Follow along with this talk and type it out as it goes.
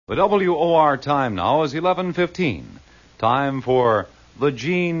The WOR time now is 11:15. Time for the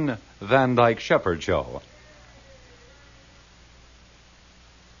Gene Van Dyke Shepherd Show.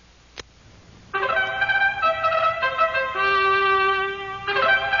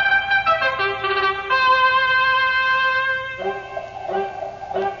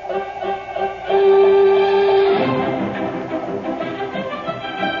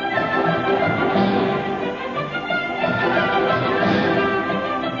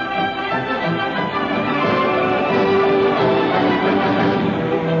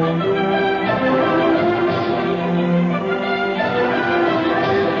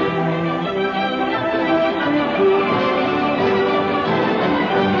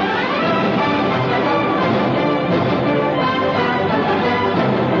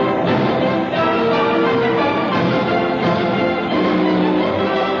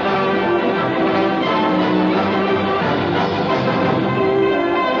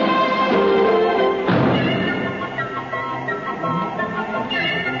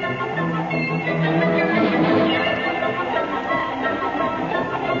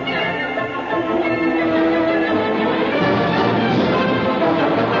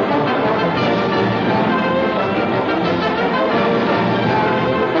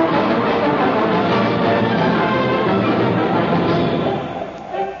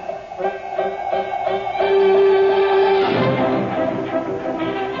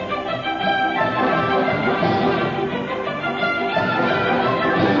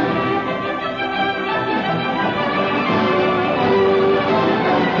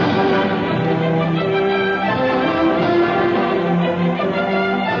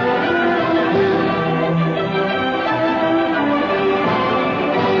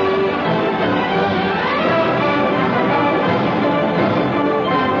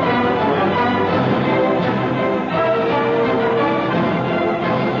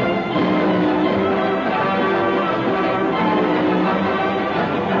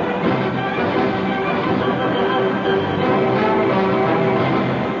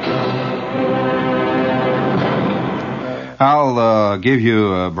 I'll give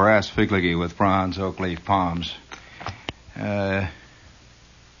you a brass figligee with bronze oak leaf palms. It's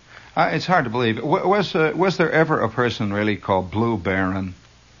hard to believe. Was there ever a person really called Blue Baron?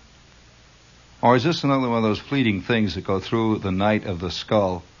 Or is this another one of those fleeting things that go through the night of the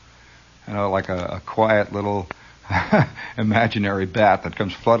skull? You know, like a quiet little imaginary bat that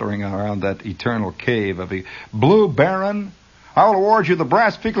comes fluttering around that eternal cave of the Blue Baron? I will award you the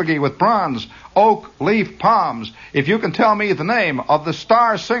brass figligee with bronze oak leaf palms if you can tell me the name of the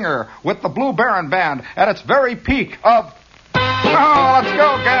star singer with the Blue Baron Band at its very peak of... Oh, let's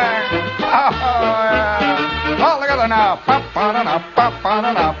go, gang! Oh, yeah. All together now.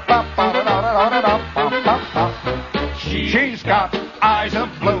 She's got eyes of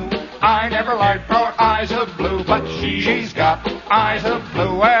blue. I never liked her eyes of blue, but she's got eyes of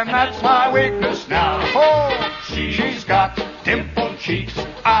blue, and that's my weakness now. Oh, she's got dimpled cheeks.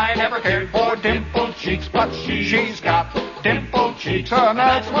 I never cared for dimpled cheeks, but she's got dimpled cheeks, and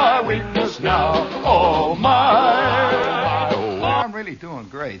that's my weakness now. Oh, my. I'm really doing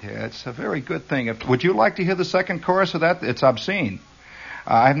great here. It's a very good thing. Would you like to hear the second chorus of that? It's obscene.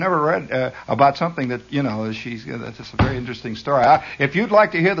 I've never read about something that, you know, that's just a very interesting story. If you'd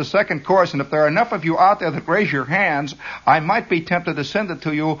like to hear the second chorus, and if there are enough of you out there that raise your hands, I might be tempted to send it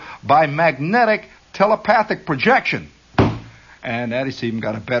to you by magnetic telepathic projection. And Eddie's even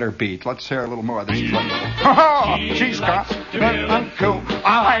got a better beat. Let's hear a little more of this. She's got bill and coo.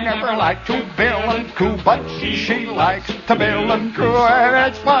 I never liked to bill and coo, but she likes to bill and coo,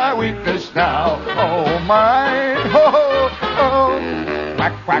 and it's my weakness now. Oh, my. Oh, oh.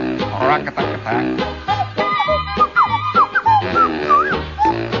 Quack, quack, rock-a-tack-a-tack.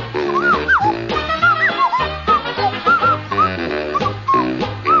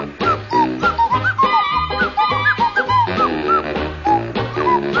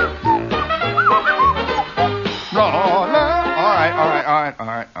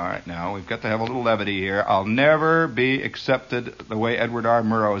 All right. Now, we've got to have a little levity here. I'll never be accepted the way Edward R.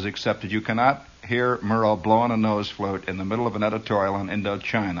 Murrow is accepted. You cannot hear Murrow blowing a nose flute in the middle of an editorial on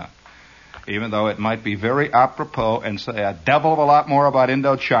Indochina, even though it might be very apropos and say a devil of a lot more about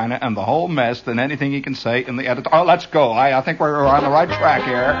Indochina and the whole mess than anything he can say in the editorial. Oh, let's go. I think we're on the right track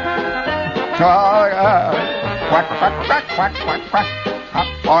here. Quack, quack, quack, quack, quack, quack.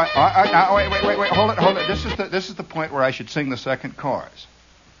 Wait. Hold it. This is the point where I should sing the second chorus.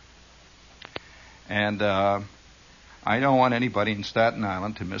 And I don't want anybody in Staten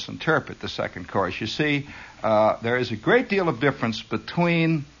Island to misinterpret the second chorus. You see, there is a great deal of difference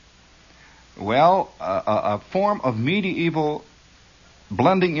between, a form of medieval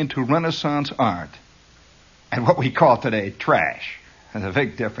blending into Renaissance art and what we call today trash. There's a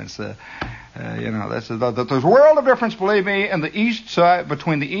big difference. There's a world of difference, believe me, in the east side,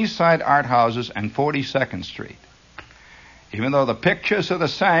 between the East Side art houses and 42nd Street. Even though the pictures are the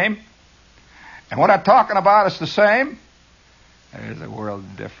same, and what I'm talking about is the same, there's a world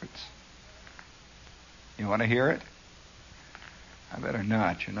of difference. You want to hear it? I better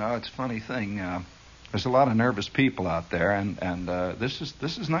not. It's a funny thing. There's a lot of nervous people out there, and this is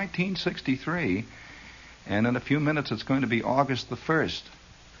 1963, and in a few minutes it's going to be August the 1st.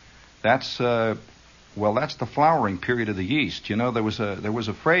 That's the flowering period of the yeast. There was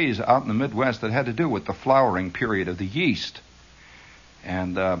a phrase out in the Midwest that had to do with the flowering period of the yeast.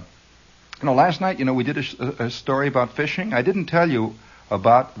 And last night, we did a story about fishing. I didn't tell you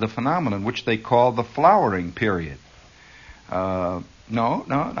about the phenomenon which they call the flowering period. No,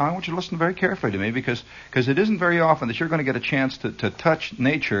 I want you to listen very carefully to me because it isn't very often that you're going to get a chance to touch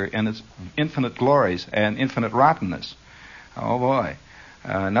nature and its infinite glories and infinite rottenness. Oh boy.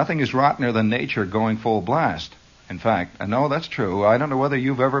 Nothing is rottener than nature going full blast. In fact, no, that's true. I don't know whether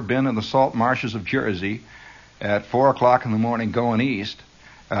you've ever been in the salt marshes of Jersey at 4 o'clock in the morning going east,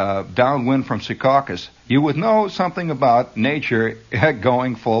 downwind from Secaucus. You would know something about nature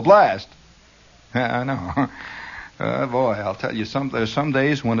going full blast. I know. Boy, I'll tell you, there's some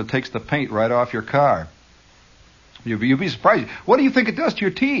days when it takes the paint right off your car. You'd be surprised. What do you think it does to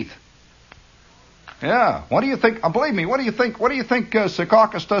your teeth? Yeah. What do you think? Believe me. What do you think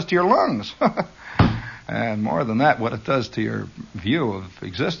Secaucus does to your lungs? And more than that, what it does to your view of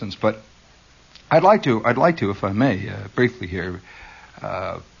existence. But I'd like to, if I may, briefly here,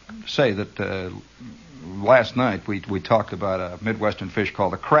 say that last night we talked about a Midwestern fish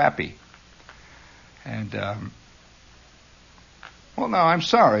called a crappie, and no, I'm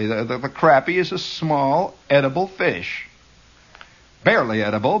sorry. The crappie is a small edible fish, barely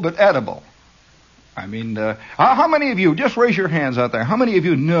edible, but edible. I mean, how many of you, just raise your hands out there, how many of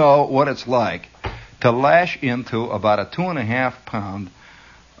you know what it's like to lash into about a 2.5 pound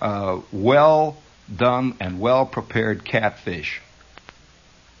well done and well prepared catfish?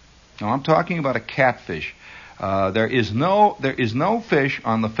 Now I'm talking about a catfish. There is no fish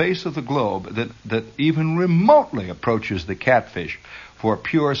on the face of the globe that even remotely approaches the catfish for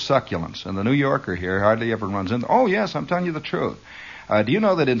pure succulence. And the New Yorker here hardly ever runs into. Oh yes, I'm telling you the truth. Do you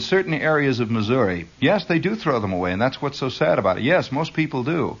know that in certain areas of Missouri, yes, they do throw them away, and that's what's so sad about it. Yes, most people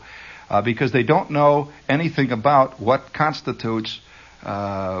do, because they don't know anything about what constitutes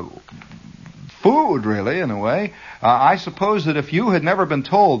food, really, in a way. I suppose that if you had never been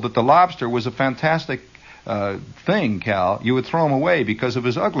told that the lobster was a fantastic thing, Cal, you would throw him away because of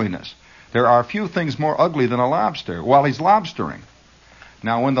his ugliness. There are few things more ugly than a lobster while he's lobstering.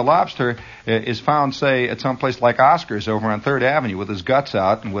 Now, when the lobster is found, say, at some place like Oscar's over on 3rd Avenue with his guts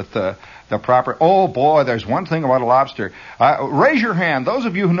out and with the proper... Oh, boy, there's one thing about a lobster. Raise your hand, those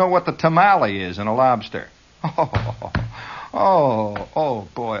of you who know what the tamale is in a lobster. Oh,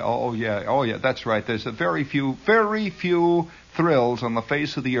 boy. Oh, yeah, that's right. There's very few thrills on the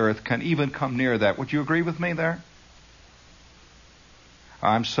face of the earth can even come near that. Would you agree with me there?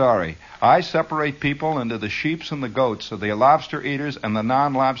 I'm sorry. I separate people into the sheeps and the goats, so the lobster eaters and the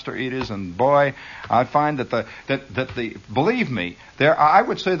non-lobster eaters, and boy, I find that believe me, I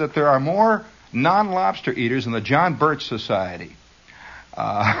would say that there are more non-lobster eaters in the John Birch Society.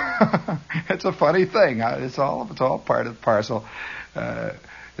 It's a funny thing. It's all part of the parcel.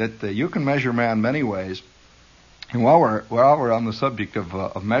 That you can measure man many ways. And while we're on the subject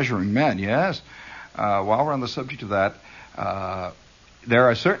of measuring men, yes, while we're on the subject of that, there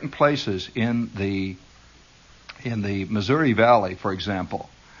are certain places in the Missouri Valley, for example,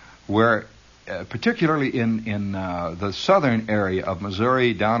 where, particularly in the southern area of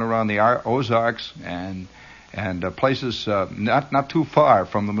Missouri, down around the Ozarks and places not too far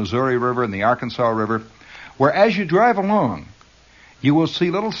from the Missouri River and the Arkansas River, where as you drive along, you will see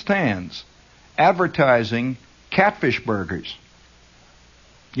little stands advertising catfish burgers.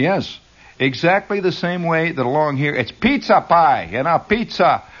 Yes, exactly the same way that along here it's pizza pie,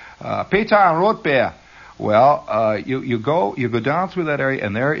 pizza and root beer. Well, you go down through that area,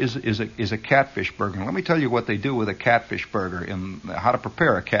 and there is a catfish burger. And let me tell you what they do with a catfish burger and how to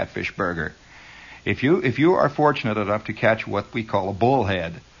prepare a catfish burger. If you are fortunate enough to catch what we call a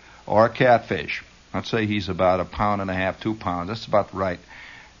bullhead or a catfish, let's say he's about 1.5 pounds, 2 pounds. That's about right.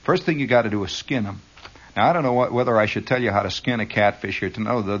 First thing you got to do is skin him. Now, I don't know whether I should tell you how to skin a catfish here to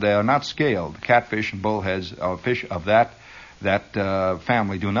know that they are not scaled. Catfish and bullheads, fish of that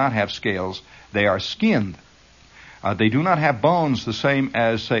family, do not have scales. They are skinned. They do not have bones the same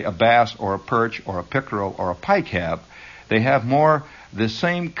as, say, a bass or a perch or a pickerel or a pike have. They have more the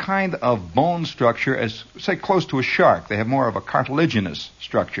same kind of bone structure as, say, close to a shark. They have more of a cartilaginous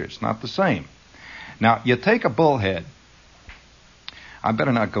structure. It's not the same. Now, you take a bullhead. I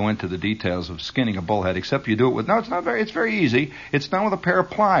better not go into the details of skinning a bullhead, except you do it with, no, it's very easy. It's done with a pair of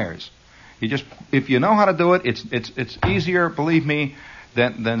pliers. If you know how to do it, it's easier, believe me,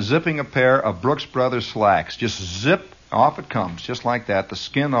 than zipping a pair of Brooks Brothers slacks. Just zip, off it comes, just like that. The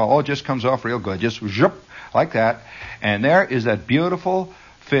skin, just comes off real good. Just zip, like that. And there is that beautiful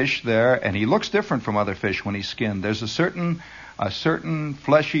fish there, and he looks different from other fish when he's skinned. There's a certain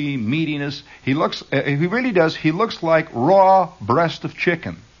fleshy meatiness. He really does. He looks like raw breast of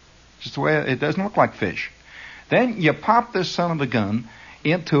chicken. Just the way it doesn't look like fish. Then you pop this son of a gun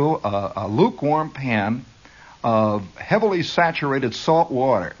into a lukewarm pan of heavily saturated salt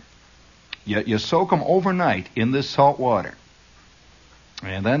water. You soak them overnight in this salt water.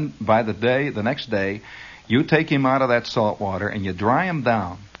 And then by the next day, you take him out of that salt water and you dry him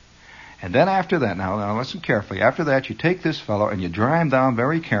down. And then after that, now listen carefully, after that you take this fellow and you dry him down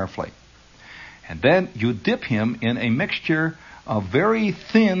very carefully. And then you dip him in a mixture of very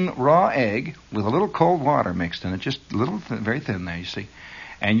thin raw egg with a little cold water mixed in it, just a little thin, very thin there, you see.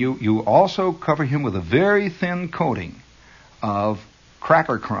 And you also cover him with a very thin coating of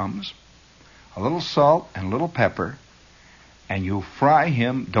cracker crumbs, a little salt and a little pepper, and you fry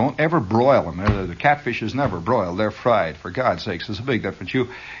him. Don't ever broil him. The catfish is never broiled. They're fried. For God's sakes, there's a big difference.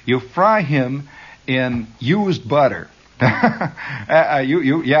 You fry him in used butter.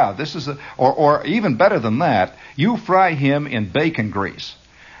 This is or even better than that. You fry him in bacon grease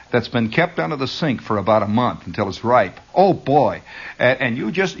that's been kept under the sink for about a month until it's ripe. Oh boy! And you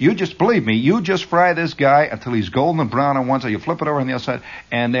just believe me. You just fry this guy until he's golden and brown on one side. You flip it over on the other side,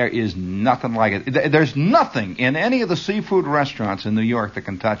 and there is nothing like it. There's nothing in any of the seafood restaurants in New York that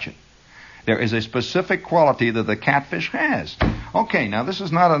can touch it. There is a specific quality that the catfish has. Okay, now this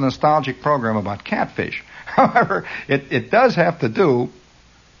is not a nostalgic program about catfish. However, it does have to do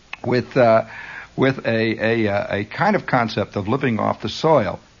with a kind of concept of living off the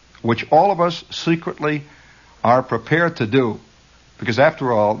soil, which all of us secretly are prepared to do. Because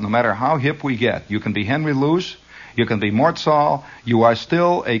after all, no matter how hip we get, you can be Henry Luce, you can be Mort Saul, you are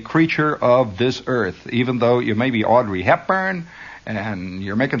still a creature of this earth, even though you may be Audrey Hepburn, and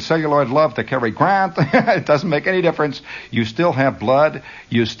you're making celluloid love to Cary Grant. It doesn't make any difference. You still have blood.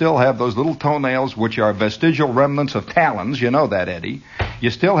 You still have those little toenails, which are vestigial remnants of talons. You know that, Eddie.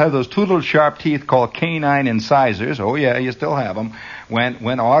 You still have those two little sharp teeth called canine incisors. Oh, yeah, you still have them.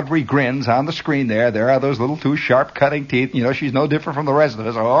 When Audrey grins on the screen there are those little two sharp cutting teeth. You know, she's no different from the rest of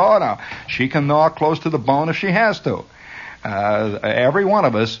us. Oh, no. She can gnaw close to the bone if she has to. Every one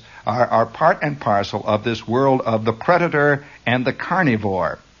of us are part and parcel of this world of the predator and the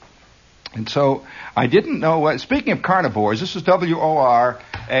carnivore. And so I didn't know what, speaking of carnivores, this is WOR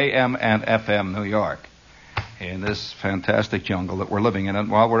AM and FM New York, in this fantastic jungle that we're living in. And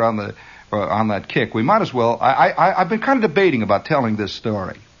while we're on that kick, we might as well, I've been kind of debating about telling this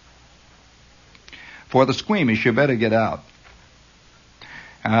story. For the squeamish, you better get out.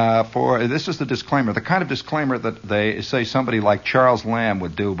 This is the disclaimer, the kind of disclaimer that they say somebody like Charles Lamb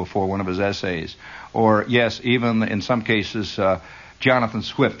would do before one of his essays. Or, yes, even in some cases, Jonathan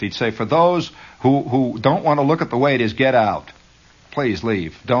Swift. He'd say, for those who don't want to look at the way it is, get out. Please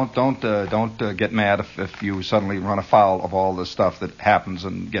leave. Don't get mad if you suddenly run afoul of all the stuff that happens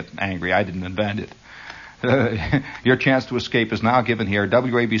and get angry. I didn't invent it. Your chance to escape is now given here.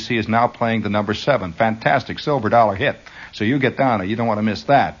 WABC is now playing the number 7. Fantastic silver dollar hit. So you get down there. You don't want to miss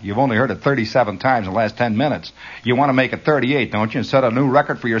that. You've only heard it 37 times in the last 10 minutes. You want to make it 38, don't you, and set a new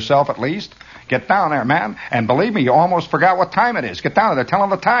record for yourself at least? Get down there, man. And believe me, you almost forgot what time it is. Get down there. They're telling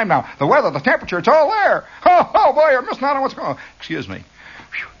the time now. The weather, the temperature, it's all there. Oh boy, you're missing out on what's going on. Excuse me.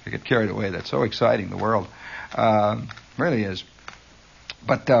 Whew, I get carried away. That's so exciting, the world. Really is.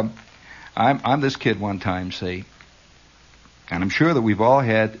 But I'm this kid one time, see, and I'm sure that we've all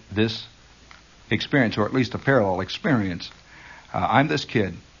had this experience, or at least a parallel experience. I'm this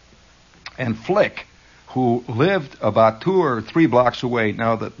kid, and Flick, who lived about 2 or 3 blocks away.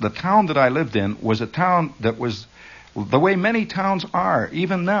 Now, the town that I lived in was a town that was the way many towns are,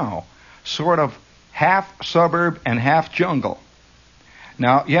 even now, sort of half suburb and half jungle.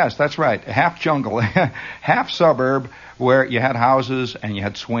 Now, yes, that's right, half jungle, half suburb, where you had houses and you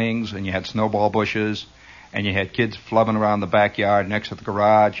had swings and you had snowball bushes, and you had kids flubbing around the backyard next to the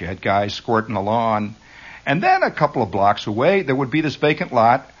garage. You had guys squirting the lawn. And then a couple of blocks away, there would be this vacant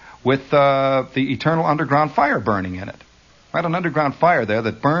lot with the eternal underground fire burning in it. I had an underground fire there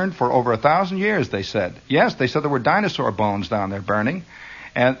that burned for over 1,000 years, they said. Yes, they said there were dinosaur bones down there burning.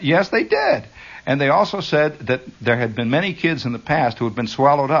 And yes, they did. And they also said that there had been many kids in the past who had been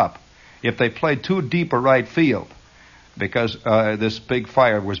swallowed up if they played too deep a right field, because this big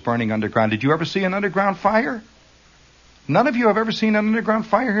fire was burning underground. Did you ever see an underground fire? None of you have ever seen an underground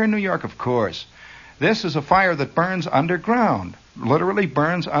fire here in New York, of course. This is a fire that burns underground, literally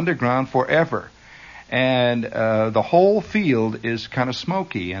burns underground forever. And the whole field is kind of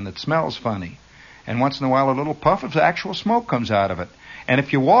smoky, and it smells funny. And once in a while, a little puff of actual smoke comes out of it. And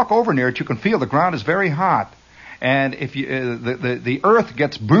if you walk over near it, you can feel the ground is very hot. And if you the earth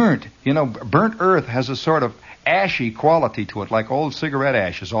gets burnt, burnt earth has a sort of ashy quality to it, like old cigarette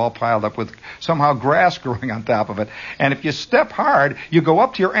ashes all piled up with somehow grass growing on top of it. And if you step hard, you go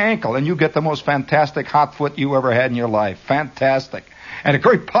up to your ankle and you get the most fantastic hot foot you ever had in your life. Fantastic. And a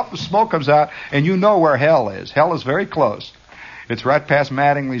great puff of smoke comes out, and you know where hell is. Hell is very close. It's right past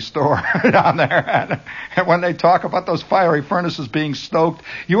Mattingly's store down there. And when they talk about those fiery furnaces being stoked,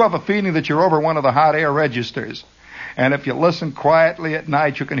 you have a feeling that you're over one of the hot air registers. And if you listen quietly at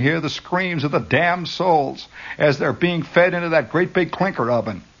night, you can hear the screams of the damned souls as they're being fed into that great big clinker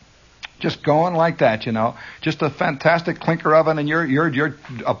oven. Just going like that, Just a fantastic clinker oven, and you're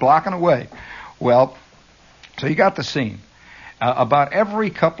a blocking away. Well, so you got the scene. About every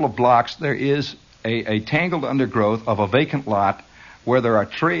couple of blocks, there is a tangled undergrowth of a vacant lot where there are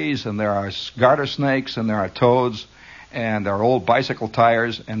trees, and there are garter snakes, and there are toads, and there are old bicycle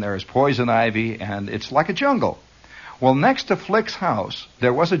tires, and there is poison ivy, and it's like a jungle. Well, next to Flick's house,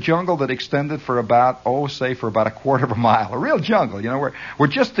 there was a jungle that extended for about a quarter of a mile. A real jungle, where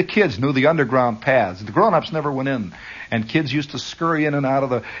just the kids knew the underground paths. The grown-ups never went in. And kids used to scurry in and out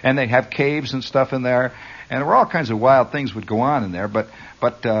of and they have caves and stuff in there. And there were all kinds of wild things would go on in there, but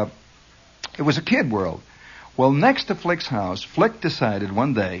it was a kid world. Well, next to Flick's house, Flick decided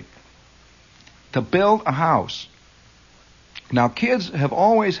one day to build a house. Now, kids have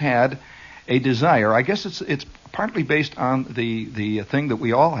always had a desire. I guess it's partly based on the thing that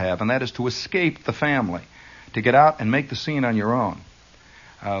we all have, and that is to escape the family, to get out and make the scene on your own.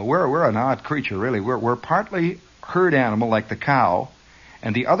 We're an odd creature, really. We're partly herd animal like the cow,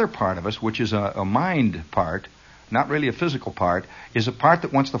 and the other part of us, which is a mind part, not really a physical part, is a part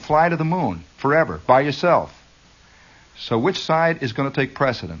that wants to fly to the moon forever, by yourself. So which side is going to take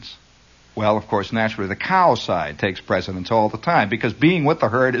precedence? Well, of course, naturally, the cow side takes precedence all the time, because being with the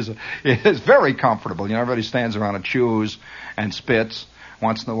herd is very comfortable. Everybody stands around and chews and spits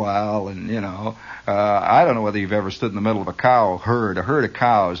once in a while, and, I don't know whether you've ever stood in the middle of a herd of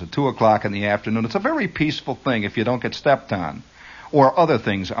cows at 2 o'clock in the afternoon. It's a very peaceful thing if you don't get stepped on or other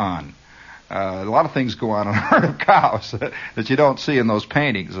things on. A lot of things go on in a herd of cows that you don't see in those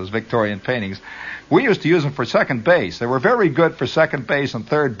paintings, those Victorian paintings. We used to use them for second base. They were very good for second base and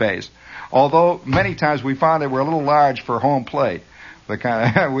third base, although many times we found they were a little large for home plate.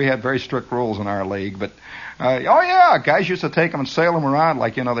 We had very strict rules in our league, but guys used to take them and sail them around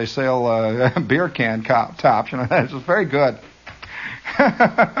like they sail beer can tops. It was very good.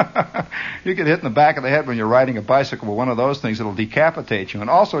 You get hit in the back of the head when you're riding a bicycle with one of those things. It'll decapitate you and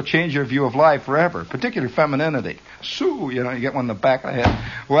also change your view of life forever, particularly femininity. You get one in the back of the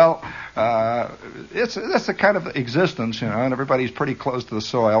head. Well, that's the kind of existence, and everybody's pretty close to the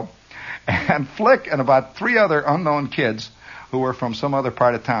soil. And Flick and about 3 other unknown kids who were from some other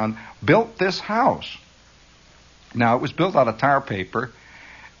part of town built this house. Now, it was built out of tar paper,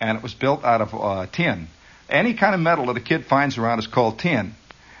 and it was built out of tin. Any kind of metal that a kid finds around is called tin.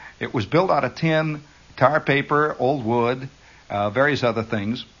 It was built out of tin, tar paper, old wood, various other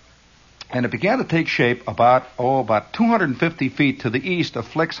things. And it began to take shape about 250 feet to the east of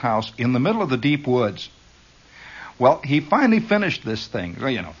Flick's house in the middle of the deep woods. Well, he finally finished this thing.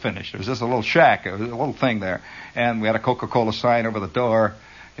 Well, finished. It was just a little shack, a little thing there. And we had a Coca-Cola sign over the door.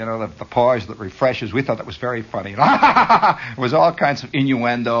 The pause that refreshes. We thought that was very funny. It was all kinds of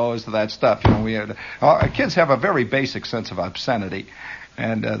innuendos to that stuff. Kids have a very basic sense of obscenity.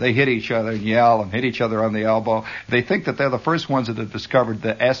 And they hit each other and yell and hit each other on the elbow. They think that they're the first ones that have discovered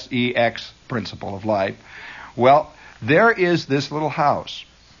the SEX principle of life. Well, there is this little house.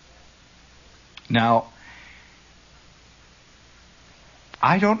 Now,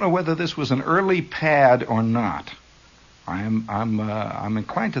 I don't know whether this was an early pad or not. I'm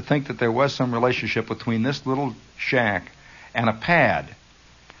inclined to think that there was some relationship between this little shack and a pad.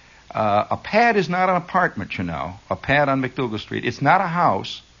 A pad is not an apartment, A pad on McDougal Street. It's not a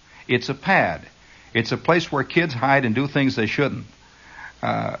house. It's a pad. It's a place where kids hide and do things they shouldn't.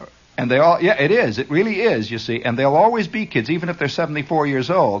 And it is. It really is, you see. And they'll always be kids, even if they're 74 years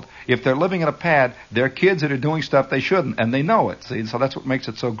old. If they're living in a pad, they're kids that are doing stuff they shouldn't, and they know it, see. So that's what makes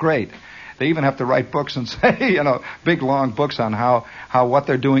it so great. They even have to write books and say, big long books on how what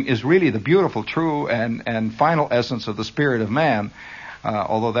they're doing is really the beautiful, true, and final essence of the spirit of man.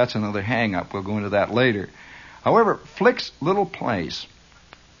 Although that's another hang-up. We'll go into that later. However, Flick's little place,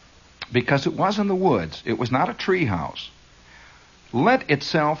 because it was in the woods, it was not a tree house, lent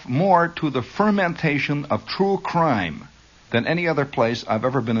itself more to the fermentation of true crime than any other place I've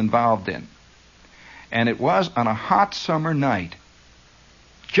ever been involved in. And it was on a hot summer night,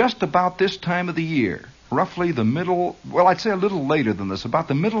 just about this time of the year, roughly the middle, well, I'd say a little later than this, about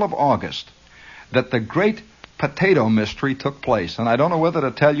the middle of August, that the great potato mystery took place. And I don't know whether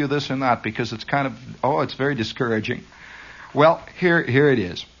to tell you this or not, because it's kind of, it's very discouraging. Well, here it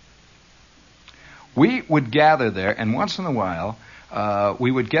is. We would gather there, and once in a while,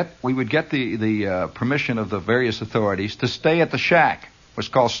 we would get the permission of the various authorities to stay at the shack. It was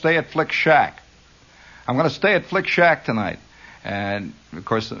called Stay at Flick's Shack. I'm going to stay at Flick's Shack tonight. And, of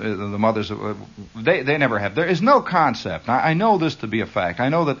course, the mothers, they never have. There is no concept. I know this to be a fact. I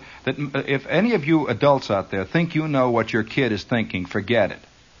know that if any of you adults out there think you know what your kid is thinking, forget it.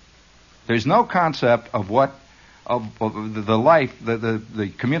 There's no concept of the life,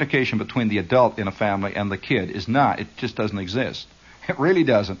 the communication between the adult in a family and the kid is not. It just doesn't exist. It really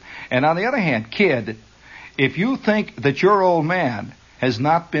doesn't. And on the other hand, kid, if you think that your old man has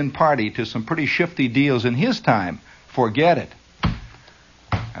not been party to some pretty shifty deals in his time, forget it.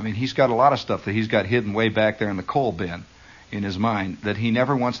 I mean, he's got a lot of stuff that he's got hidden way back there in the coal bin in his mind that he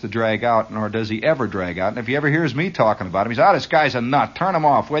never wants to drag out, nor does he ever drag out. And if he ever hears me talking about him, he says, this guy's a nut. Turn him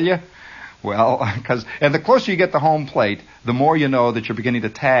off, will you? Well, and the closer you get to home plate, the more you know that you're beginning to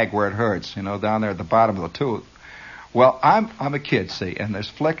tag where it hurts, down there at the bottom of the tooth. Well, I'm a kid, see, and there's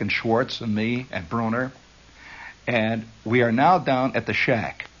Flick and Schwartz and me and Bruner, and we are now down at the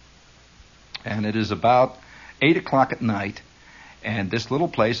shack. And it is about 8 o'clock at night, and this little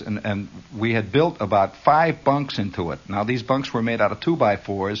place, and we had built about 5 bunks into it. Now, these bunks were made out of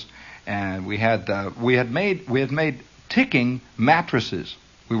 2x4s, and we had made ticking mattresses.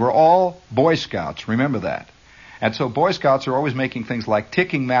 We were all Boy Scouts, remember that. And so Boy Scouts are always making things like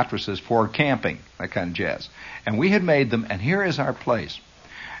ticking mattresses for camping, that kind of jazz. And we had made them, and here is our place.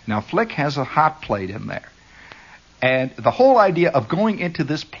 Now, Flick has a hot plate in there. And the whole idea of going into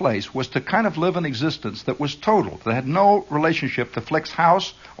this place was to kind of live an existence that was total, that had no relationship to Flick's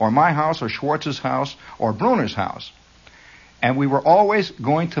house, or my house, or Schwartz's house, or Bruner's house. And we were always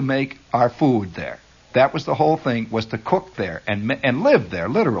going to make our food there. That was the whole thing, was to cook there and live there,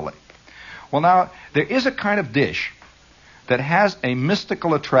 literally. Well, now, there is a kind of dish that has a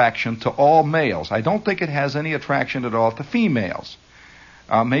mystical attraction to all males. I don't think it has any attraction at all to females.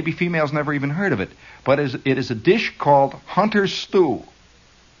 Maybe females never even heard of it. But it is a dish called Hunter's Stew.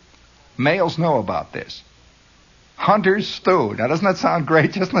 Males know about this. Hunter's Stew. Now, doesn't that sound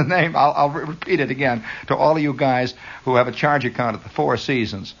great? Just the name. I'll repeat it again to all of you guys who have a charge account at the Four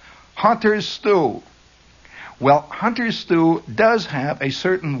Seasons. Hunter's Stew. Well, Hunter's Stew does have a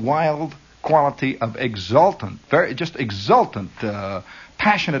certain wild quality of exultant,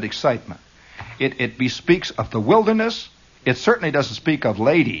 passionate excitement. It bespeaks of the wilderness. It certainly doesn't speak of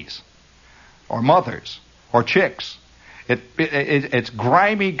ladies or mothers or chicks. It's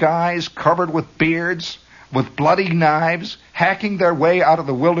grimy guys covered with beards, with bloody knives, hacking their way out of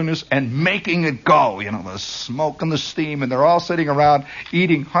the wilderness and making it go. The smoke and the steam, and they're all sitting around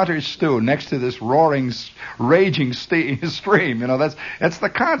eating Hunter's Stew next to this roaring, raging stream. That's the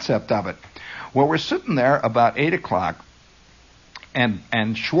concept of it. Well, we're sitting there about 8 o'clock,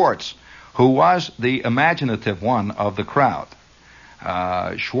 and Schwartz, who was the imaginative one of the crowd.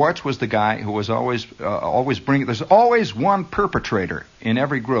 Schwartz was the guy who was always bringing. There's always one perpetrator in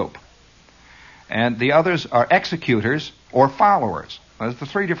every group, and the others are executors or followers. There's the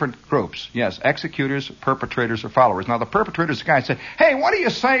 3 different groups. Yes, executors, perpetrators, or followers. Now, the perpetrator is the guy who said, "Hey, what do you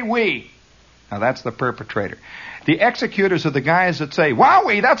say we?" Now, that's the perpetrator. The executors are the guys that say,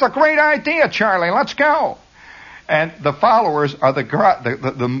 "Wowee, that's a great idea, Charlie. Let's go." And the followers are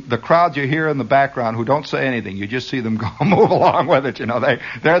the crowd you hear in the background who don't say anything. You just see them go move along with it.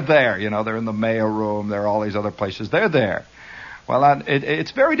 They're there. They're in the mail room. They're all these other places. They're there. Well,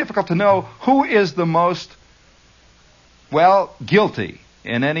 it's very difficult to know who is the most, guilty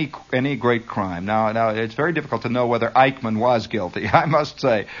in any great crime. Now, it's very difficult to know whether Eichmann was guilty, I must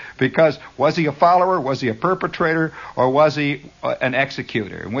say, because was he a follower, was he a perpetrator, or was he an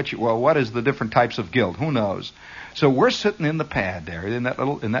executor? What is the different types of guilt? Who knows? So we're sitting in the pad there, in that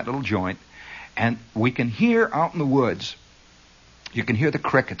little joint, and we can hear out in the woods, you can hear the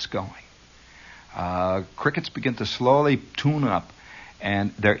crickets going. Crickets begin to slowly tune up,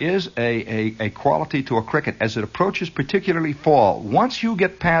 And there is a quality to a cricket as it approaches particularly fall. Once you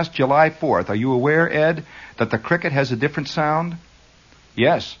get past July 4th, are you aware, Ed, that the cricket has a different sound?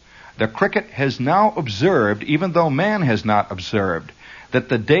 Yes. The cricket has now observed, even though man has not observed, that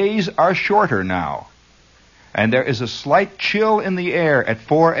the days are shorter now. And there is a slight chill in the air at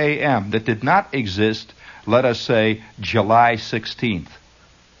 4 a.m. that did not exist, let us say, July 16th.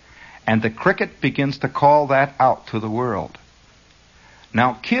 And the cricket begins to call that out to the world.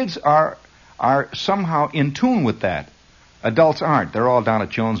 Now, kids are somehow in tune with that. Adults aren't. They're all down at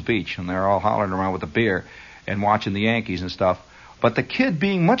Jones Beach, and they're all hollering around with a beer and watching the Yankees and stuff. But the kid,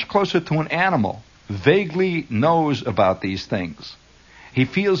 being much closer to an animal, vaguely knows about these things. He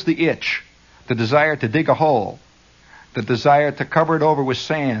feels the itch, the desire to dig a hole, the desire to cover it over with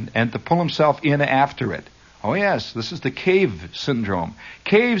sand and to pull himself in after it. Oh, yes, this is the cave syndrome.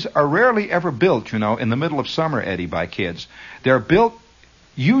 Caves are rarely ever built, in the middle of summer, Eddie, by kids. They're built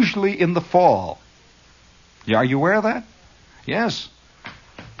usually in the fall. Are you aware of that? Yes.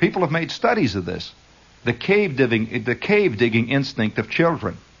 People have made studies of this. The cave digging instinct of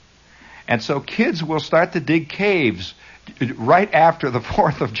children. And so kids will start to dig caves right after the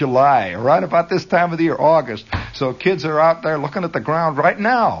 4th of July, right about this time of the year, August. So kids are out there looking at the ground right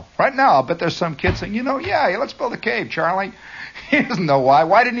now. Right now, I'll bet there's some kids saying, let's build a cave, Charlie. He doesn't know why.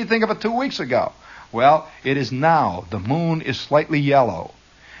 Why didn't you think of it 2 weeks ago? Well, it is now. The moon is slightly yellow.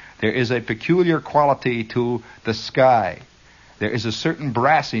 There is a peculiar quality to the sky. There is a certain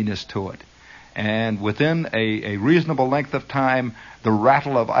brassiness to it. And within a reasonable length of time, the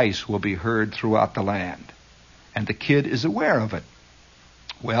rattle of ice will be heard throughout the land. And the kid is aware of it.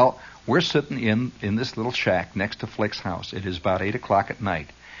 Well, we're sitting in this little shack next to Flick's house. It is about 8 o'clock at night.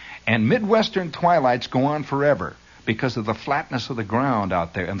 And Midwestern twilights go on forever because of the flatness of the ground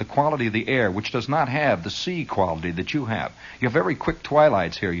out there and the quality of the air, which does not have the sea quality that you have. You have very quick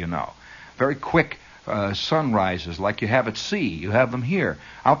twilights here, Very quick sunrises like you have at sea. You have them here.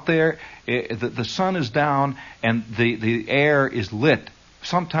 Out there, the sun is down and the air is lit.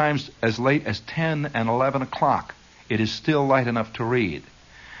 Sometimes as late as 10 and 11 o'clock. It is still light enough to read.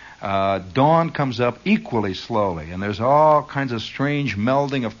 Dawn comes up equally slowly, and there's all kinds of strange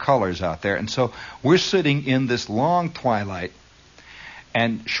melding of colors out there. And so we're sitting in this long twilight,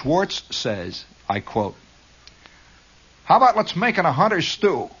 and Schwartz says, I quote, "How about let's make it a hunter's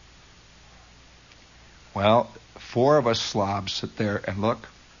stew?" Well, 4 of us slobs sit there and look.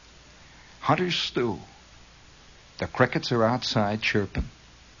 Hunter's stew. The crickets are outside chirping.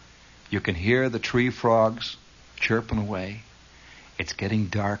 You can hear the tree frogs chirping away. It's getting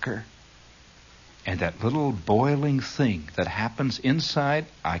darker. And that little boiling thing that happens inside,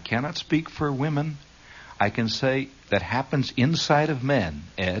 I cannot speak for women. I can say that happens inside of men,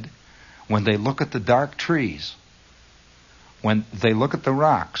 Ed, when they look at the dark trees, when they look at the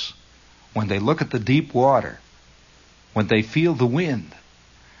rocks, when they look at the deep water, when they feel the wind.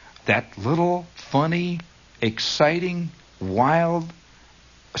 That little funny, exciting, wild,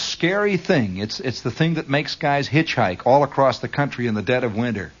 scary thing. It's the thing that makes guys hitchhike all across the country in the dead of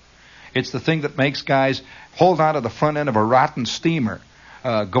winter. It's the thing that makes guys hold on to the front end of a rotten steamer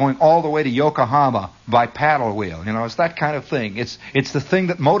going all the way to Yokohama by paddle wheel. It's that kind of thing. It's the thing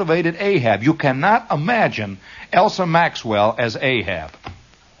that motivated Ahab. You cannot imagine Elsa Maxwell as Ahab.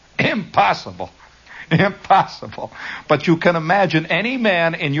 Impossible. Impossible. But you can imagine any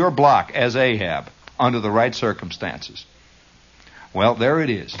man in your block as Ahab under the right circumstances. Well, there it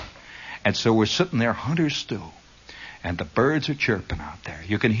is. And so we're sitting there, hunter's stew, and the birds are chirping out there.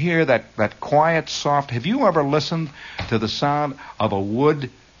 You can hear that quiet, soft. Have you ever listened to the sound of a wood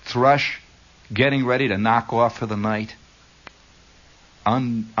thrush getting ready to knock off for the night?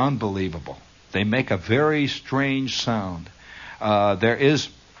 Unbelievable. They make a very strange sound.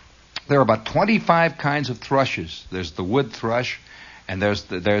 There are about 25 kinds of thrushes. There's the wood thrush, and there's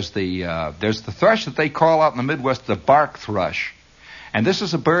the thrush that they call out in the Midwest the bark thrush. And this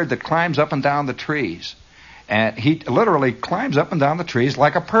is a bird that climbs up and down the trees. And he literally climbs up and down the trees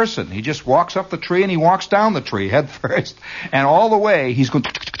like a person. He just walks up the tree and he walks down the tree head first. And all the way he's going.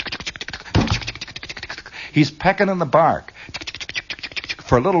 He's pecking in the bark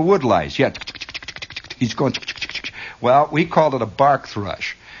for little wood lice. Yeah. He's going. Well, we called it a bark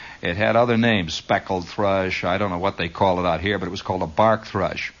thrush. It had other names, speckled thrush. I don't know what they call it out here, but it was called a bark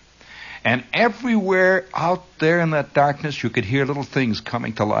thrush. And everywhere out there in that darkness, you could hear little things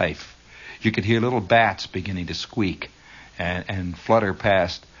coming to life. You could hear little bats beginning to squeak and flutter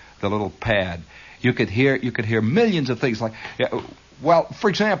past the little pad. You could hear millions of things like. Well, for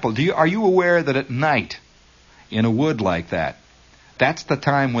example, are you aware that at night, in a wood like that, that's the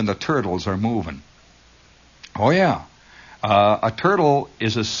time when the turtles are moving? Oh yeah. A turtle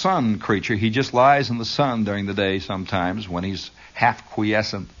is a sun creature. He just lies in the sun during the day sometimes when he's half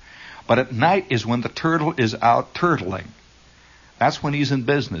quiescent. But at night is when the turtle is out turtling. That's when he's in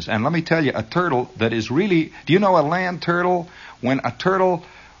business. And let me tell you, a turtle that is really... Do you know a land turtle?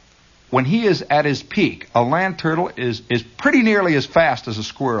 When he is at his peak, a land turtle is pretty nearly as fast as a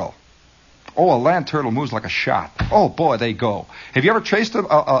squirrel. Oh, a land turtle moves like a shot. Oh, boy, they go. Have you ever chased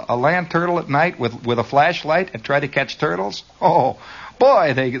a land turtle at night with a flashlight and tried to catch turtles? Oh,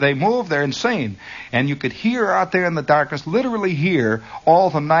 boy, they move. They're insane. And you could hear out there in the darkness, literally hear all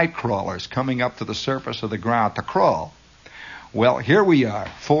the night crawlers coming up to the surface of the ground to crawl. Well, here we are,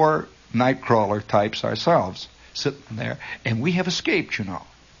 4 night crawler types ourselves, sitting there, and we have escaped, you know.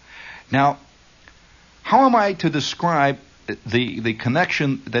 Now, how am I to describe the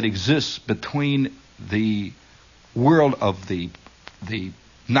connection that exists between the world of the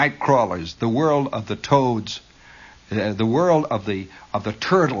night crawlers, the world of the toads, the world of the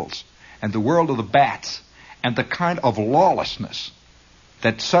turtles, and the world of the bats, and the kind of lawlessness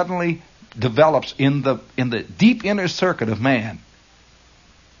that suddenly develops in the deep inner circuit of man?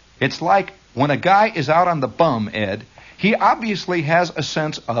 It's like when a guy is out on the bum, Ed, he obviously has a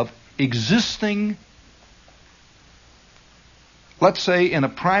sense of existing, let's say, in a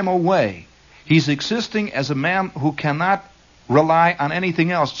primal way. He's existing as a man who cannot rely on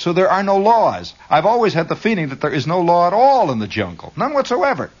anything else. So there are no laws. I've always had the feeling that there is no law at all in the jungle. None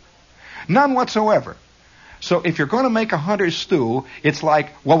whatsoever. None whatsoever. So if you're going to make a hunter's stew, it's like,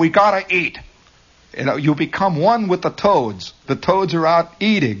 well, we got to eat. You know, you become one with the toads. The toads are out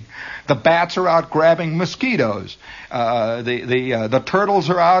eating. The bats are out grabbing mosquitoes. The turtles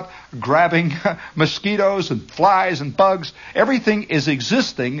are out grabbing mosquitoes and flies and bugs. Everything is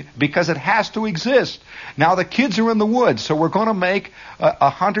existing because it has to exist. Now the kids are in the woods, so we're going to make a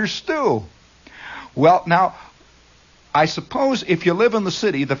hunter's stew. Well, now, I suppose if you live in the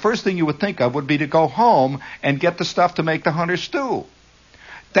city, the first thing you would think of would be to go home and get the stuff to make the hunter's stew.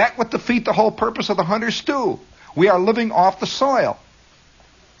 That would defeat the whole purpose of the hunter's stew. We are living off the soil.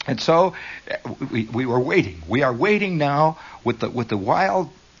 And so we were waiting. We are waiting now with the wild,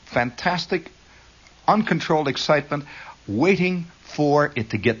 fantastic, uncontrolled excitement, waiting for it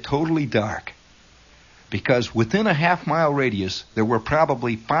to get totally dark. Because within a half-mile radius, there were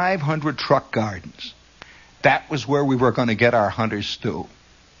probably 500 truck gardens. That was where we were going to get our hunter's stew.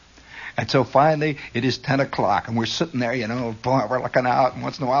 And so finally, it is 10 o'clock, and we're sitting there, you know, we're looking out, and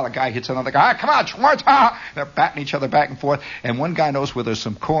once in a while a guy hits another guy, come on, Schwartz, they're batting each other back and forth, and one guy knows where there's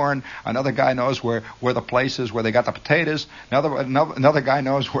some corn, another guy knows where the place is, where they got the potatoes, another guy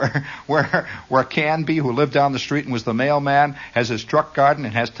knows where Canby, who lived down the street and was the mailman, has his truck garden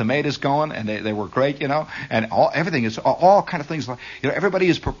and has tomatoes going, and they were great, you know, and everything is all kind of things, like, you know, everybody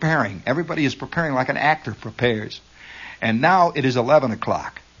is preparing like an actor prepares. And now it is 11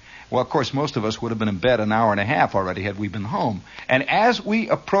 o'clock. Well, of course, most of us would have been in bed an hour and a half already had we been home. And as we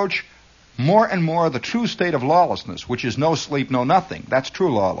approach more and more the true state of lawlessness, which is no sleep, no nothing, that's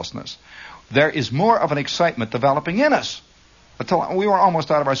true lawlessness, there is more of an excitement developing in us. Until we were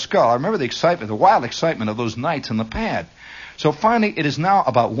almost out of our skull. I remember the excitement, the wild excitement of those nights in the pad. So finally, it is now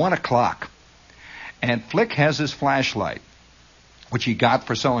about 1 o'clock. And Flick has his flashlight, which he got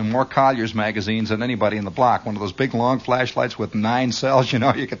for selling more Collier's magazines than anybody in the block. One of those big, long flashlights with 9 cells, you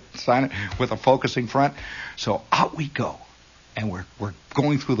know, you could sign it with a focusing front. So out we go. And we're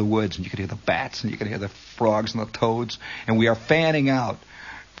going through the woods, and you could hear the bats, and you could hear the frogs and the toads. And we are fanning out,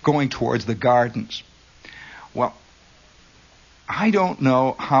 going towards the gardens. Well, I don't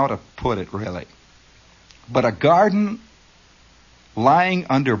know how to put it, really. But a garden lying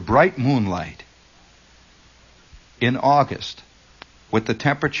under bright moonlight in August, with the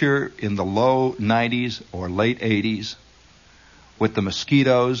temperature in the low 90s or late 80s, with the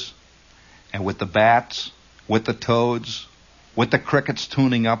mosquitoes and with the bats, with the toads, with the crickets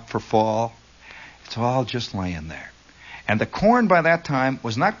tuning up for fall, it's all just laying there. And the corn by that time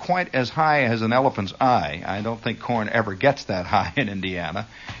was not quite as high as an elephant's eye. I don't think corn ever gets that high in Indiana.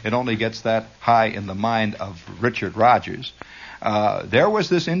 It only gets that high in the mind of Richard Rogers. There was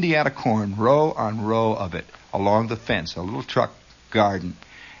this Indiana corn, row on row of it, along the fence, a little truck garden,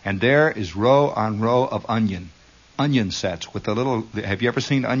 and there is row on row of onion sets with the little. Have you ever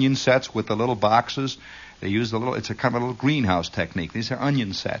seen onion sets with the little boxes? They use the little. It's a kind of a little greenhouse technique. These are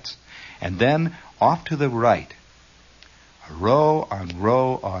onion sets, and then off to the right, a row on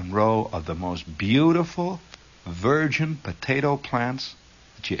row on row of the most beautiful virgin potato plants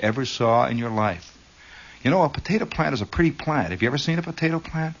that you ever saw in your life. You know, a potato plant is a pretty plant. Have you ever seen a potato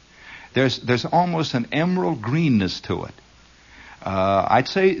plant? There's almost an emerald greenness to it. I'd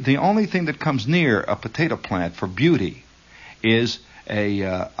say the only thing that comes near a potato plant for beauty is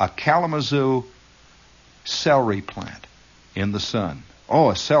a Kalamazoo celery plant in the sun. Oh,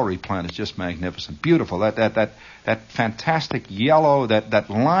 a celery plant is just magnificent, beautiful. That fantastic yellow, that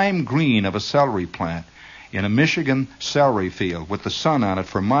lime green of a celery plant in a Michigan celery field with the sun on it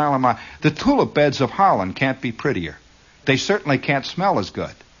for mile and mile. The tulip beds of Holland can't be prettier. They certainly can't smell as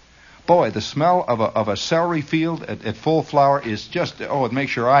good. Boy, the smell of a celery field at full flower is just, it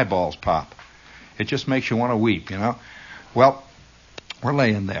makes your eyeballs pop. It just makes you want to weep, you know. Well, we're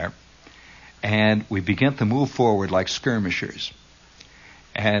laying there, and we begin to move forward like skirmishers.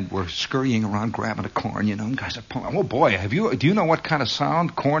 And we're scurrying around grabbing the corn, you know, and guys are pulling. Oh, boy, do you know what kind of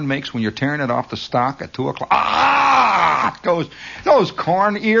sound corn makes when you're tearing it off the stalk at 2 o'clock? Ah! It goes, those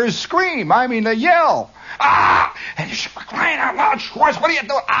corn ears scream. I mean, they yell. Ah! And you're crying out loud, Schwartz, what are you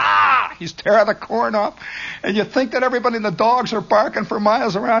doing? Ah! He's tearing the corn off. And you think that everybody and the dogs are barking for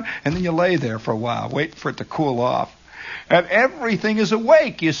miles around, and then you lay there for a while, waiting for it to cool off. And everything is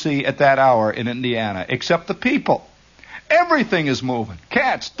awake, you see, at that hour in Indiana, except the people. Everything is moving.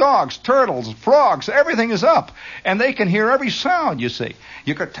 Cats, dogs, turtles, frogs, everything is up. And they can hear every sound, you see.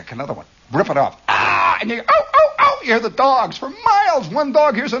 You could take another one, rip it off. Ah! And you go, oh, oh, oh! You hear the dogs for miles. One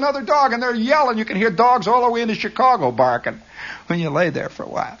dog hears another dog, and they're yelling. You can hear dogs all the way into Chicago barking. When you lay there for a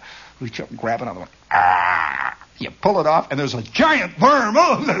while, reach up and grab another one. Ah! You pull it off, and there's a giant worm.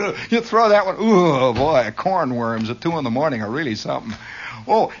 Oh, you throw that one. Oh, boy, corn worms at 2 a.m. are really something.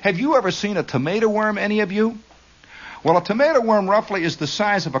 Oh, have you ever seen a tomato worm, any of you? Well, a tomato worm roughly is the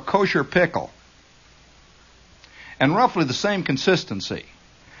size of a kosher pickle, and roughly the same consistency.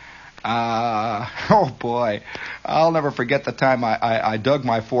 Oh, boy. I'll never forget the time I dug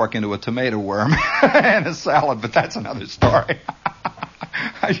my fork into a tomato worm in a salad, but that's another story.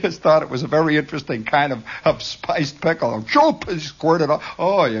 I just thought it was a very interesting kind of spiced pickle. Choop! Squirted off.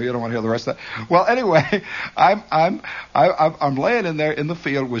 Oh, you don't want to hear the rest of that. Well, anyway, I'm laying in there in the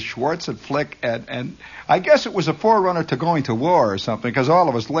field with Schwartz and Flick, and I guess it was a forerunner to going to war or something, because all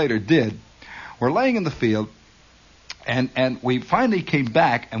of us later did. We're laying in the field, and we finally came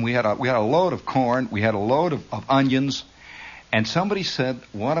back, and we had a load of corn, we had a load of onions, and somebody said,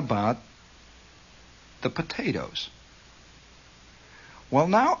 "What about the potatoes?" Well,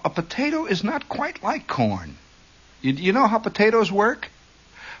 now, a potato is not quite like corn. You know how potatoes work?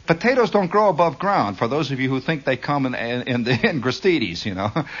 Potatoes don't grow above ground, for those of you who think they come in Gristedes, you know.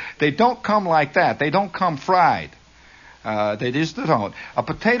 They don't come like that. They don't come fried. They just don't. A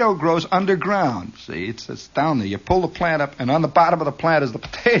potato grows underground. See, it's down there. You pull the plant up, and on the bottom of the plant is the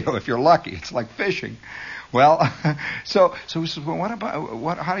potato, if you're lucky. It's like fishing. Well, so we said, well,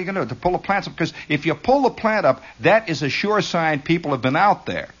 how are you going to do it? To pull the plants up? Because if you pull the plant up, that is a sure sign people have been out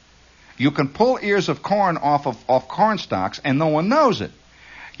there. You can pull ears of corn off corn stalks, and no one knows it.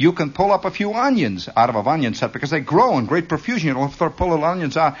 You can pull up a few onions out of an onion set because they grow in great profusion. You don't have to pull little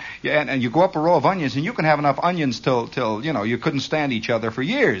onions out, and you go up a row of onions, and you can have enough onions till you couldn't stand each other for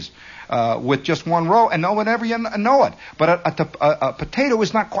years with just one row, and no one ever know it. But a potato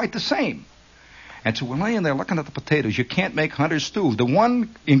is not quite the same. And so we're laying there looking at the potatoes. You can't make hunter's stew. The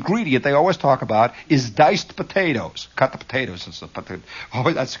one ingredient they always talk about is diced potatoes. Cut the potatoes.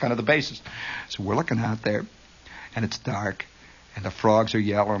 That's kind of the basis. So we're looking out there, and it's dark, and the frogs are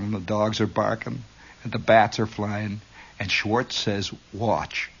yelling, and the dogs are barking, and the bats are flying. And Schwartz says,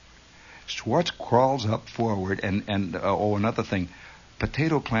 "Watch." Schwartz crawls up forward, and another thing,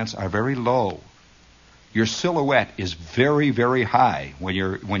 potato plants are very low. Your silhouette is very, very high when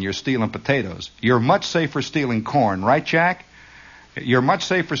you're stealing potatoes. You're much safer stealing corn, right, Jack? You're much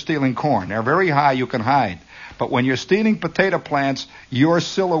safer stealing corn. They're very high, you can hide. But when you're stealing potato plants, your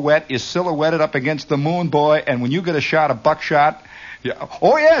silhouette is silhouetted up against the moon, boy, and when you get a shot of buckshot...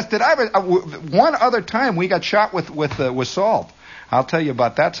 Oh, yes, one other time we got shot with salt. I'll tell you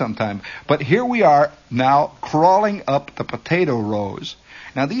about that sometime. But here we are now crawling up the potato rows.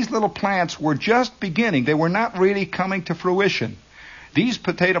 Now, these little plants were just beginning. They were not really coming to fruition. These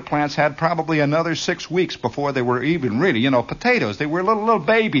potato plants had probably another 6 weeks before they were even really, potatoes. They were little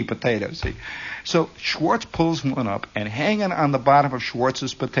baby potatoes. See? So Schwartz pulls one up, and hanging on the bottom of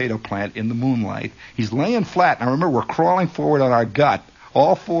Schwartz's potato plant in the moonlight, he's laying flat. Now, remember, we're crawling forward on our gut,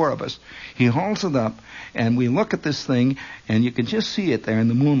 all four of us. He holds it up, and we look at this thing, and you can just see it there in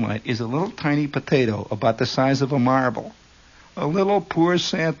the moonlight, is a little tiny potato about the size of a marble. A little poor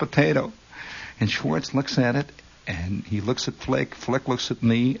sand potato. And Schwartz looks at it, and he looks at Flick. Flick looks at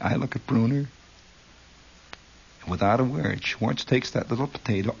me. I look at Bruner. And without a word, Schwartz takes that little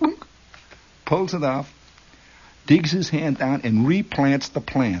potato, pulls it off, digs his hand down, and replants the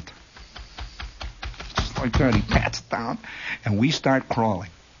plant. Just like that, he pats it down, and we start crawling.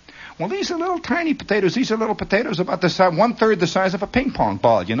 Well, these are little tiny potatoes. These are little potatoes about the size, 1/3 the size of a ping pong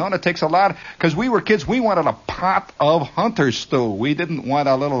ball, you know, and it takes a lot, because we were kids, we wanted a pot of hunter stew. We didn't want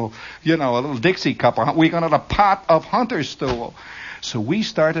a little, you know, a little Dixie cup. We wanted a pot of hunter stew. So we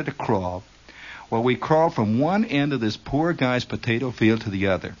started to crawl. Well, we crawled from one end of this poor guy's potato field to the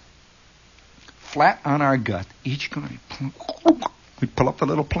other. Flat on our gut, each guy. We'd pull up the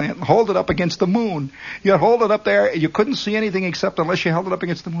little plant and hold it up against the moon. You'd hold it up there. You couldn't see anything except unless you held it up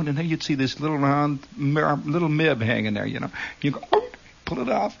against the moon. And then you'd see this little round, little mib hanging there, you know. You go, pull it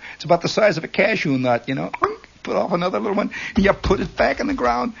off. It's about the size of a cashew nut, you know. Put off another little one, and you put it back in the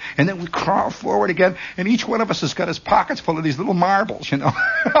ground, and then we crawl forward again, and each one of us has got his pockets full of these little marbles, you know,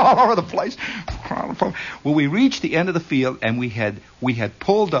 all over the place. Well, we reached the end of the field, and we had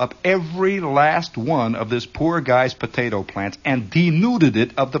pulled up every last one of this poor guy's potato plants and denuded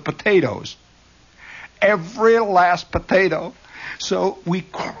it of the potatoes. Every last potato. So we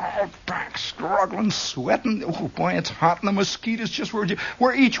crawled back, struggling, sweating. Oh, boy, it's hot, and the mosquitoes just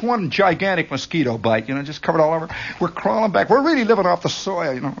we're each one gigantic mosquito bite, you know, just covered all over. We're crawling back. We're really living off the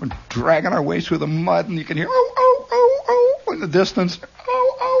soil, you know. We're dragging our way through the mud, and you can hear, oh, oh, oh, oh, in the distance.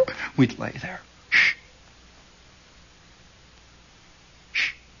 Oh, oh. We'd lay there. Shh.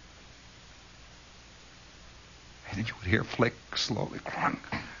 Shh. And then you would hear Flick slowly crying,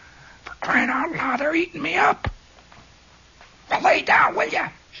 for crying out loud, they're eating me up. Well, lay down, will you?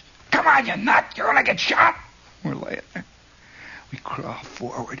 Come on, you nut. You're going to get shot. We're laying there. We crawl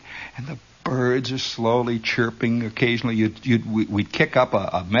forward, and the birds are slowly chirping. Occasionally, we'd kick up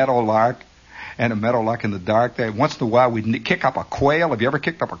a meadowlark, and a meadowlark in the dark there. Once in a while, we'd kick up a quail. Have you ever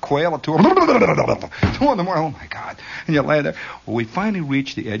kicked up a quail at 2 in the morning? Oh, my God. And you lay there. Well, we finally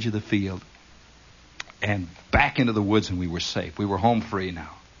reached the edge of the field and back into the woods, and we were safe. We were home free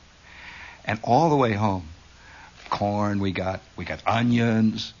now. And all the way home, corn, we got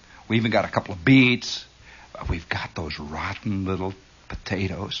onions, we even got a couple of beets, we've got those rotten little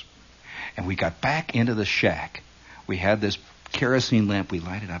potatoes. And we got back into the shack. We had this kerosene lamp, we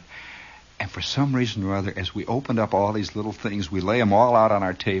lighted up, and for some reason or other, as we opened up all these little things, we lay them all out on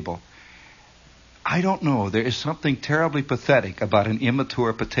our table. I don't know, there is something terribly pathetic about an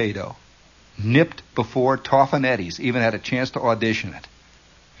immature potato, nipped before Toffanetti's even had a chance to audition it,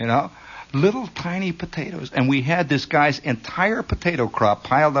 you know? Little tiny potatoes. And we had this guy's entire potato crop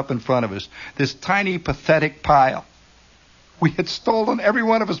piled up in front of us. This tiny, pathetic pile. We had stolen every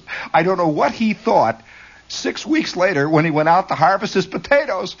one of us. I don't know what he thought 6 weeks later when he went out to harvest his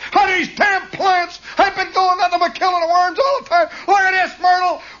potatoes. Oh, these damn plants! I've been doing nothing but killing the worms all the time. Look at this,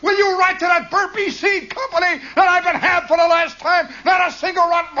 Myrtle. Will you write to that Burpee Seed Company that I've been had for the last time? Not a single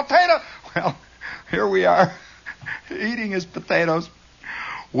rotten potato. Well, here we are, eating his potatoes.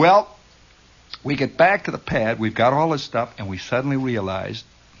 Well, we get back to the pad, we've got all this stuff, and we suddenly realized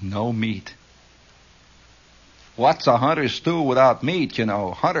no meat. What's a hunter's stew without meat, you know?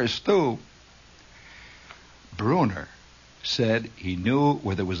 Hunter's stew. Bruner said he knew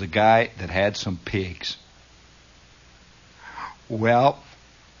where there was a guy that had some pigs. Well,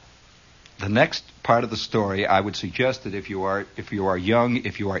 the next part of the story, I would suggest that if you are young,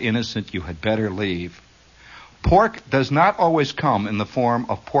 if you are innocent, you had better leave. Pork does not always come in the form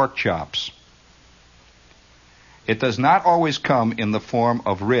of pork chops. It does not always come in the form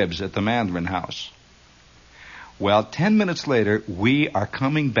of ribs at the Mandarin house. Well, 10 minutes later, we are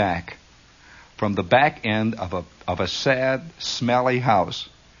coming back from the back end of a sad, smelly house,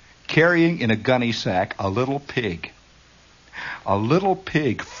 carrying in a gunny sack a little pig. A little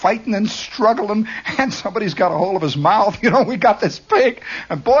pig fighting and struggling, and somebody's got a hold of his mouth. You know, we got this pig.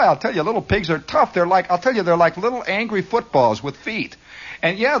 And boy, I'll tell you, little pigs are tough. They're like little angry footballs with feet.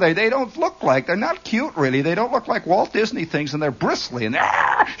 And yeah, they don't look like, they're not cute really. They don't look like Walt Disney things, and they're bristly, and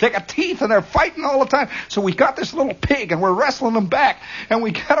they got teeth, and they're fighting all the time. So we got this little pig, and we're wrestling them back, and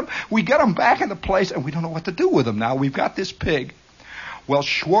we get them back into place, and we don't know what to do with them now. We've got this pig. Well,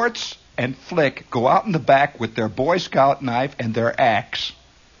 Schwartz and Flick go out in the back with their Boy Scout knife and their axe.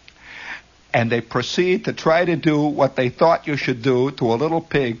 And they proceed to try to do what they thought you should do to a little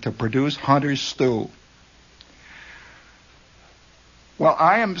pig to produce hunter's stew. Well,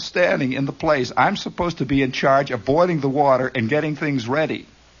 I am standing in the place. I'm supposed to be in charge of boiling the water and getting things ready.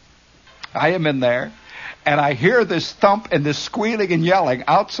 I am in there, and I hear this thump and this squealing and yelling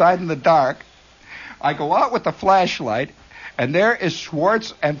outside in the dark. I go out with the flashlight, and there is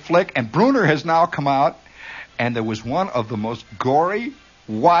Schwartz and Flick, and Bruner has now come out, and there was one of the most gory,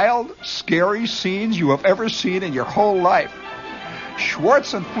 wild, scary scenes you have ever seen in your whole life.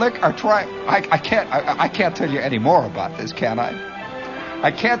 Schwartz and Flick are trying. I can't tell you any more about this, can I? I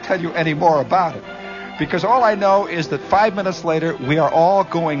can't tell you any more about it, Because all I know is that 5 minutes later, we are all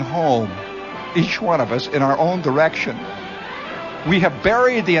going home, each one of us in our own direction. We have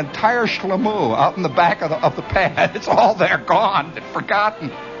buried the entire schlamoo out in the back of the pad. It's all there, gone, forgotten.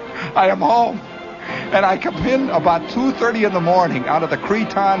 I am home. And I come in about 2:30 in the morning out of the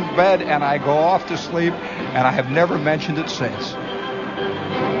cretonne bed, and I go off to sleep, and I have never mentioned it since.